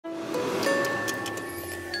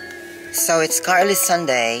So it's currently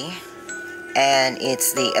Sunday and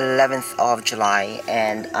it's the 11th of July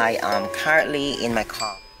and I am currently in my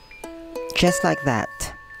car. Just like that,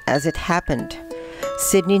 as it happened,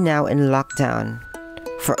 Sydney now in lockdown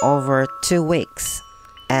for over 2 weeks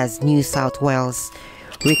as New South Wales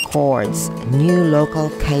records new local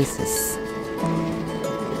cases.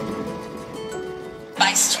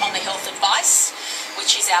 Based on the health advice,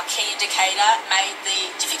 which is our key indicator, made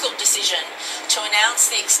the difficult decision to announce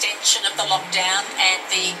the extension of the lockdown and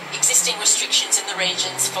the existing restrictions in the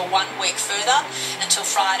regions for 1 week further until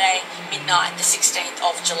Friday midnight, the 16th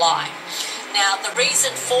of July. Now, the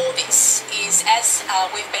reason for this is, as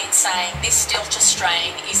we've been saying, this Delta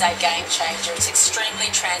strain is a game changer. It's extremely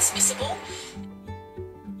transmissible.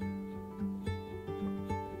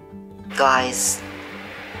 Guys,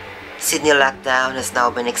 Sydney lockdown has now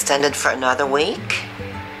been extended for another week.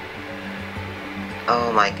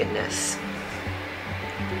 Oh my goodness.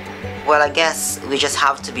 Well, I guess we just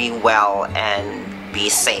have to be well and be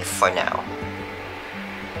safe for now.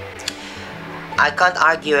 I can't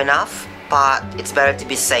argue enough, but it's better to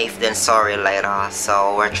be safe than sorry later.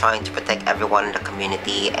 So we're trying to protect everyone in the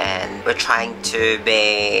community and we're trying to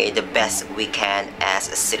be the best we can as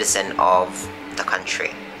a citizen of the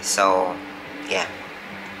country. So, yeah.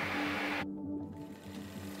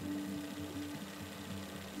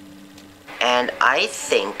 And I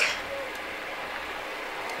think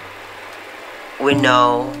we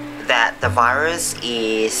know that the virus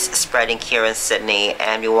is spreading here in Sydney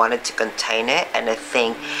and we wanted to contain it, and I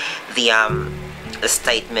think the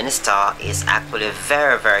state minister is actually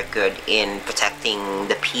very good in protecting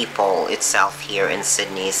the people itself here in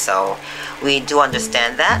Sydney, so we do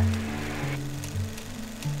understand that.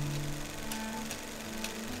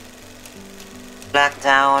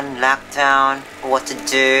 Lockdown, what to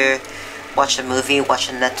do? Watch a movie, watch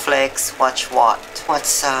a Netflix, watch what?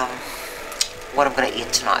 What I'm gonna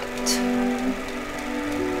eat tonight?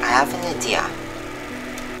 I have an idea.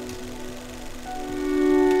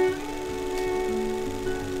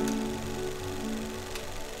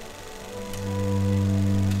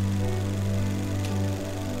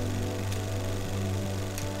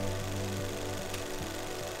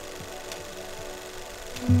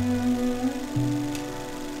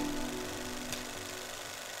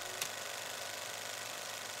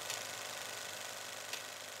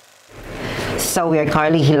 So we are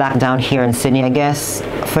currently locked down here in Sydney, I guess,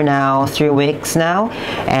 for now 3 weeks now,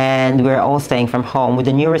 and we're all staying from home with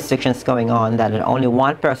the new restrictions going on that only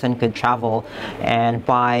one person could travel and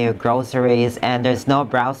buy your groceries, and there's no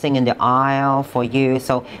browsing in the aisle for you,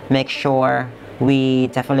 so make sure we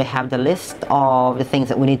definitely have the list of the things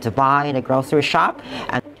that we need to buy in the grocery shop.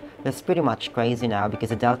 And it's pretty much crazy now because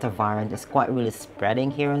the Delta variant is quite really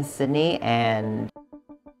spreading here in Sydney, and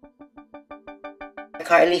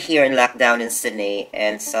currently here in lockdown in Sydney,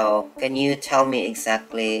 and so can you tell me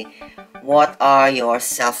exactly what are your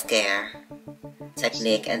self-care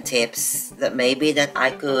technique and tips that maybe that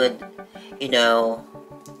I could,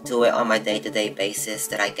 do it on my day-to-day basis,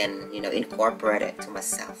 that I can, incorporate it to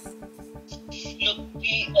myself? Look,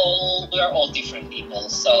 we are all different people,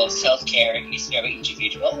 so self-care is very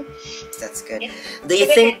individual. That's good. Do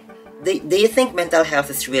you think mental health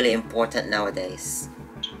is really important nowadays?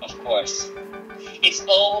 Of course.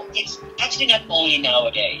 It's actually not only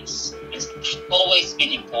nowadays. It's always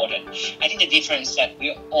been important. I think the difference is that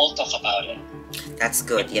we all talk about it. That's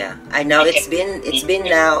good, yeah. I know everyone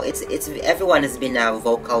has been now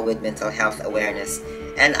vocal with mental health awareness,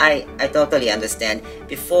 and I totally understand.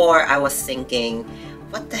 Before I was thinking,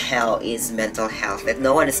 what the hell is mental health? That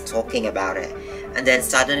no one is talking about it. And then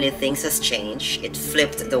suddenly things has changed. It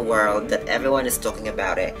flipped the world that everyone is talking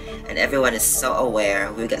about it and everyone is so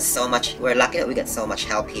aware. We're lucky that we get so much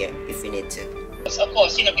help here if we need to. Of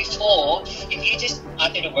course, before, if you just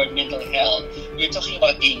utter the word mental health, we're talking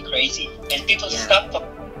about being crazy. And people stop talking.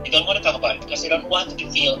 They don't want to talk about it because they don't want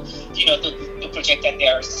to feel, to project that they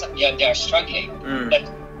are struggling.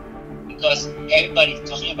 But because everybody's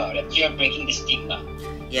talking about it, you're breaking the stigma.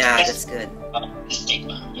 Yeah, that's good. The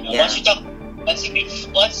stigma, once you talk, once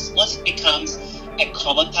it becomes a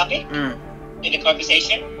common topic in the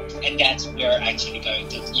conversation, and that's where we're actually going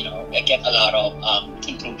to, get a lot of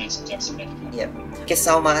improvements in terms of it. Yep. Thank you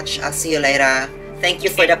so much. I'll see you later. Thank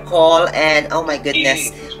you for the call, and oh my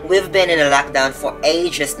goodness, we've been in a lockdown for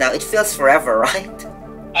ages now. It feels forever, right?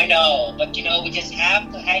 I know, but we just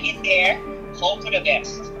have to hang in there, hope for the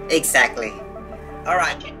best. Exactly. All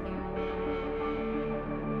right.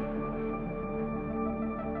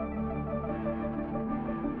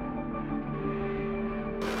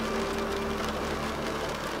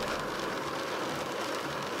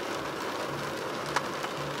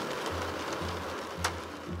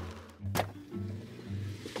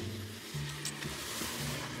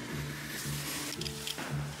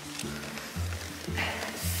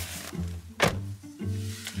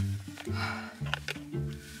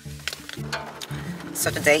 So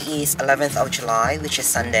today is 11th of July, which is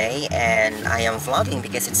Sunday, and I am vlogging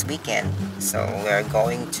because it's weekend. So we're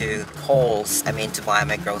going to Kohl's, to buy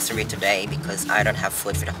my grocery today because I don't have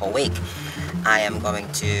food for the whole week. I am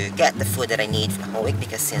going to get the food that I need for the whole week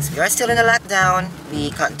because since we are still in a lockdown, we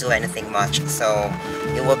can't do anything much. So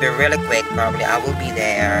it will be really quick. Probably I will be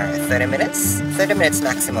there 30 minutes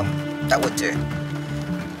maximum. That would do.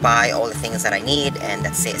 Buy all the things that I need, and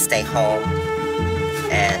that's it. Stay home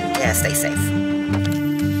and yeah, stay safe.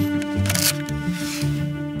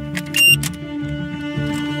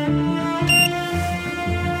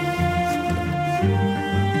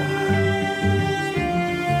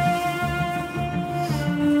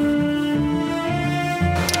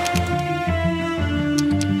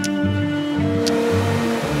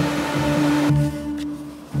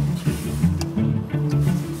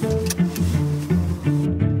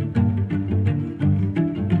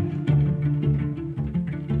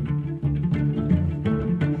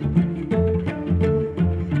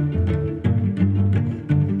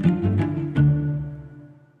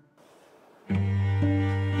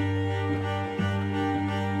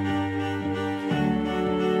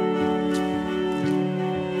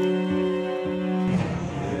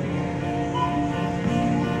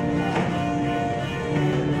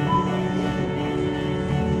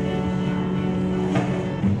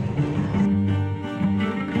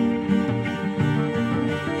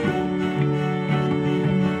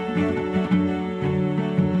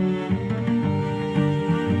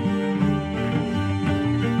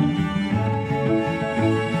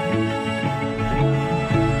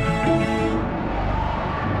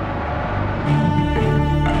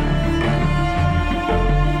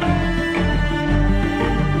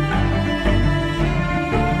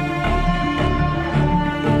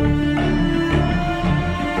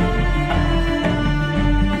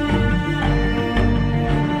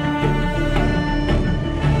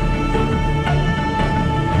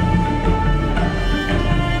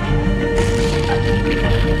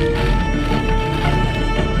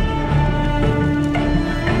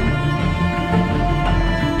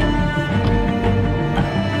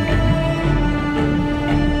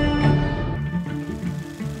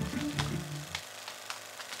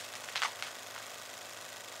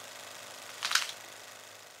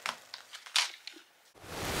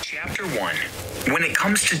 Chapter 1. When it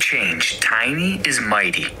comes to change, tiny is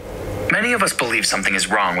mighty. Many of us believe something is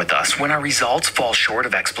wrong with us when our results fall short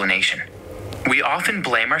of explanation. We often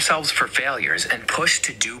blame ourselves for failures and push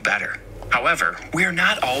to do better. However, we are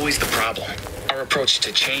not always the problem. Our approach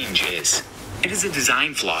to change is. It is a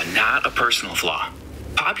design flaw, not a personal flaw.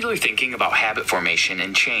 Popular thinking about habit formation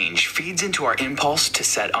and change feeds into our impulse to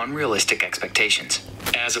set unrealistic expectations.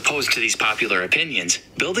 As opposed to these popular opinions,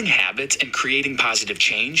 building habits and creating positive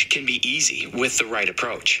change can be easy with the right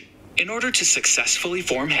approach. In order to successfully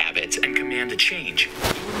form habits and command a change,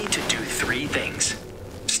 you need to do 3 things.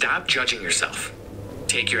 Stop judging yourself.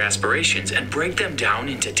 Take your aspirations and break them down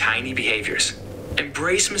into tiny behaviors.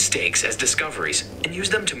 Embrace mistakes as discoveries and use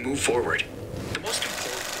them to move forward. The most important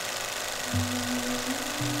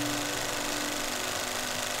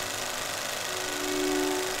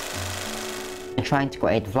trying to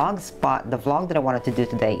create vlogs, but the vlog that I wanted to do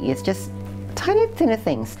today is just tiny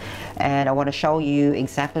things, and I want to show you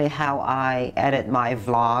exactly how I edit my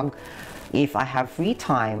vlog if I have free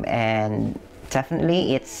time. And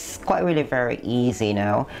definitely it's quite really very easy,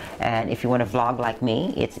 and if you want to vlog like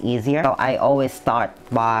me, it's easier. So I always start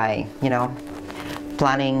by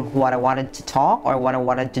planning what I wanted to talk or what I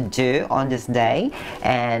wanted to do on this day,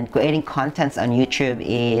 and creating contents on YouTube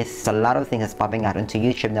is a lot of things that's popping out into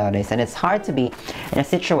YouTube nowadays, and it's hard to be in a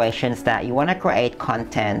situations that you want to create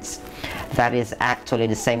contents that is actually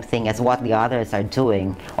the same thing as what the others are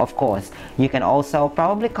doing. Of course, you can also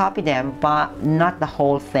probably copy them, but not the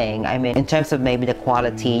whole thing. In terms of maybe the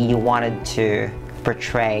quality you wanted to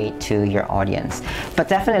portray to your audience. But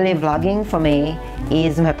definitely vlogging for me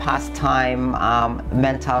is my pastime,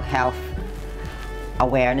 mental health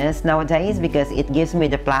awareness nowadays, because it gives me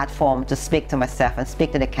the platform to speak to myself and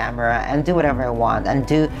speak to the camera and do whatever I want and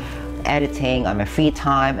do editing on my free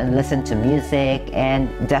time and listen to music, and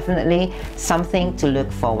definitely something to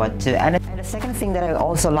look forward to. And the second thing that I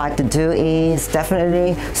also like to do is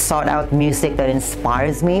definitely sort out music that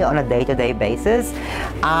inspires me on a day-to-day basis.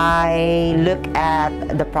 I look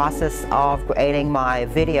at the process of creating my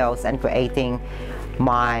videos and creating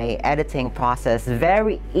my editing process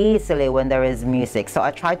very easily when there is music. So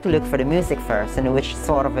I try to look for the music first, and which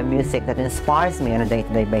sort of a music that inspires me on a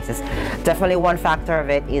day-to-day basis. Definitely one factor of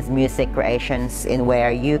it is music creations, in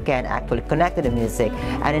where you can actually connect to the music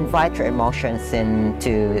and invite your emotions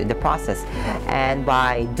into the process. And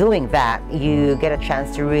by doing that, you get a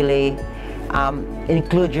chance to really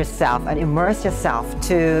include yourself and immerse yourself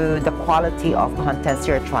to the quality of contents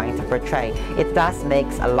you're trying to portray. It does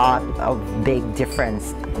makes a lot of big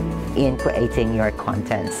difference in creating your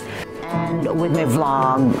contents. And with my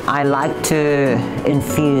vlog, I like to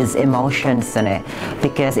infuse emotions in it,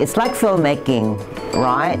 because it's like filmmaking,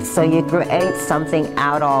 right? So you create something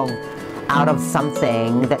out of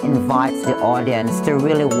something that invites the audience to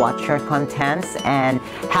really watch your contents and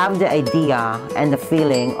have the idea and the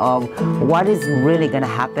feeling of what is really gonna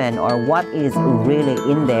happen, or what is really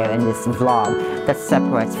in there in this vlog that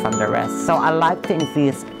separates from the rest. So I like to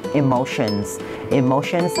infuse emotions.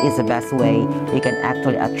 Emotions is the best way you can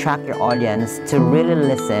actually attract your audience to really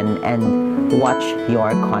listen and watch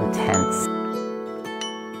your contents.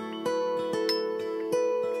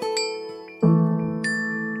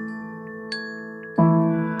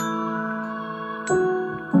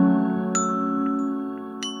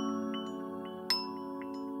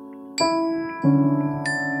 Thank you.